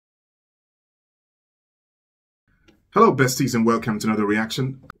Hello, besties, and welcome to another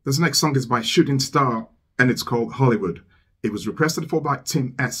reaction. This next song is by Shooting Star, and it's called Hollywood. It was requested for by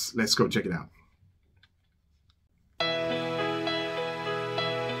Tim S. Let's go check it out.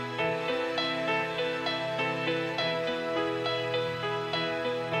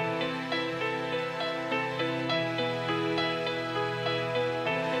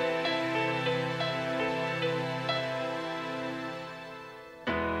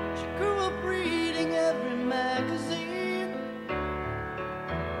 Grew up reading every magazine,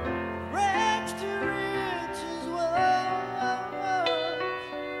 rags to riches,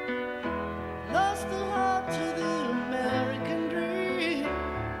 lost the heart to the American dream.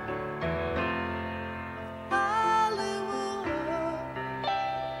 Hollywood,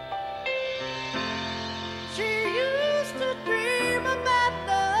 she used to dream about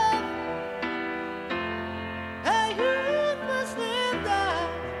love. Her youth was lived out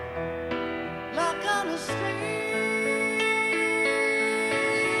like on a street.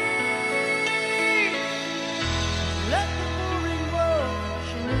 Let the boring world,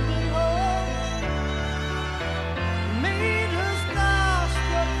 she knew it all. Made her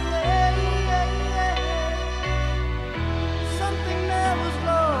starstruck play. Something that was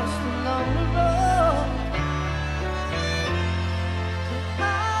lost along the road to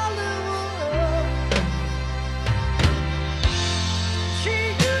Hollywood. She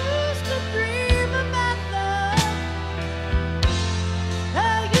used to dream about love.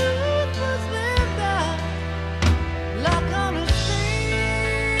 Her youth was lived out like on a street.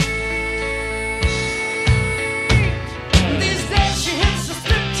 These days she hits the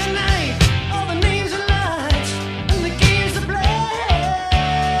strip tonight. All the names and lights and the games to play.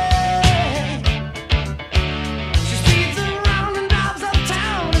 She speeds around and drives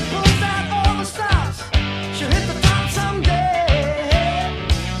uptown and pulls out all the stops. She'll hit the top someday.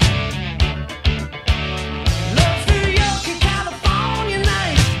 Loves New York and California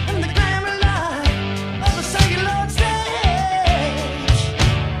nights and the glamour life of the celluloid stage.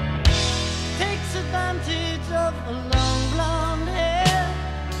 Takes advantage of a long blonde hair.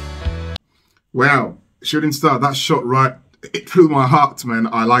 Wow, Shooting Star, that shot right, it threw my heart, man.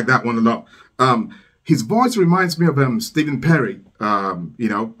 I like that one a lot. His voice reminds me of Stephen Perry.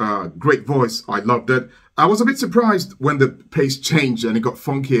 Great voice. I loved it. I was a bit surprised when the pace changed and it got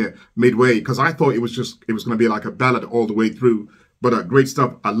funkier midway because I thought it was going to be like a ballad all the way through. But great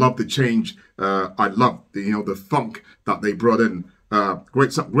stuff. I love the change. I love the funk that they brought in.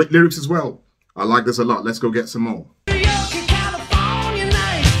 Great stuff. Great lyrics as well. I like this a lot. Let's go get some more. New York and California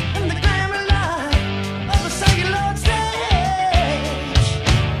nights and the glamour life of the celluloid stage.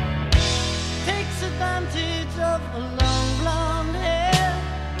 Takes advantage of a long blonde hair.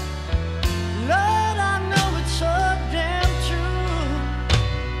 Lord, I know it's so damn true.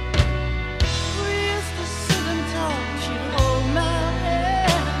 We used to sit and talk, she'd hold my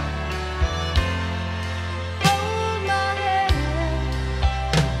hand. Hold my hand.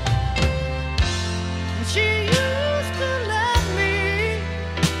 And she used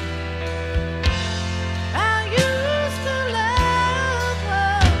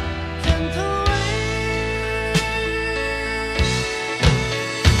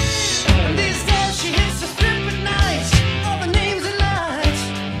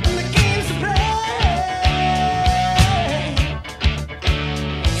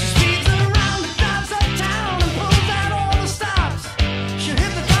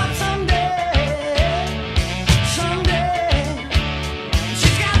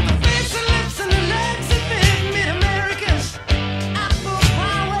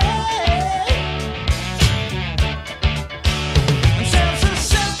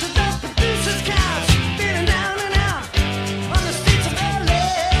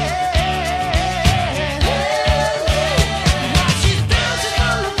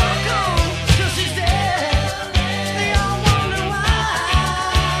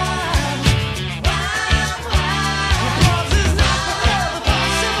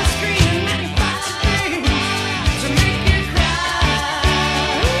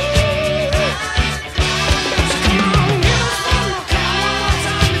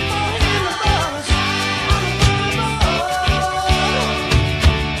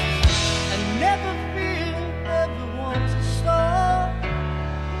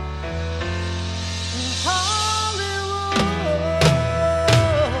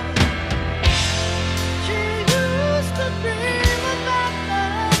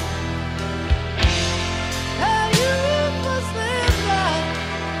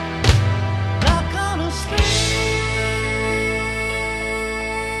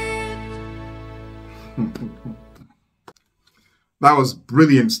That was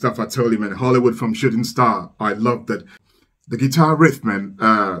brilliant stuff, I told you, man. Hollywood from Shooting Star. I loved it. The guitar riff, man,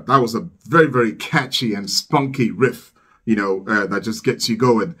 that was a very, very catchy and spunky riff, you know, that just gets you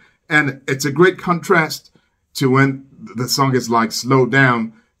going. And it's a great contrast to when the song is like slowed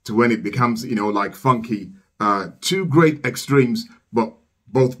down to when it becomes, you know, like funky. Two great extremes, but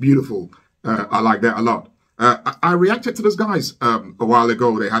both beautiful. I like that a lot. I reacted to those guys a while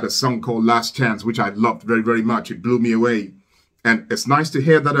ago. They had a song called Last Chance, which I loved very, very much. It blew me away. And it's nice to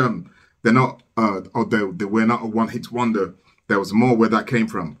hear that they're not, or they were not a one-hit wonder. There was more where that came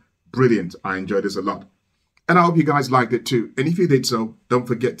from. Brilliant. I enjoyed this a lot. And I hope you guys liked it too. And if you did so, don't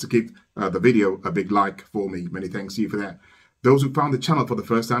forget to give the video a big like for me. Many thanks to you for that. Those who found the channel for the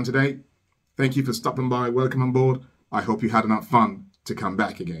first time today, thank you for stopping by. Welcome on board. I hope you had enough fun to come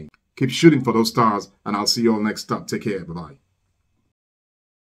back again. Keep shooting for those stars, and I'll see you all next up. Take care. Bye-bye.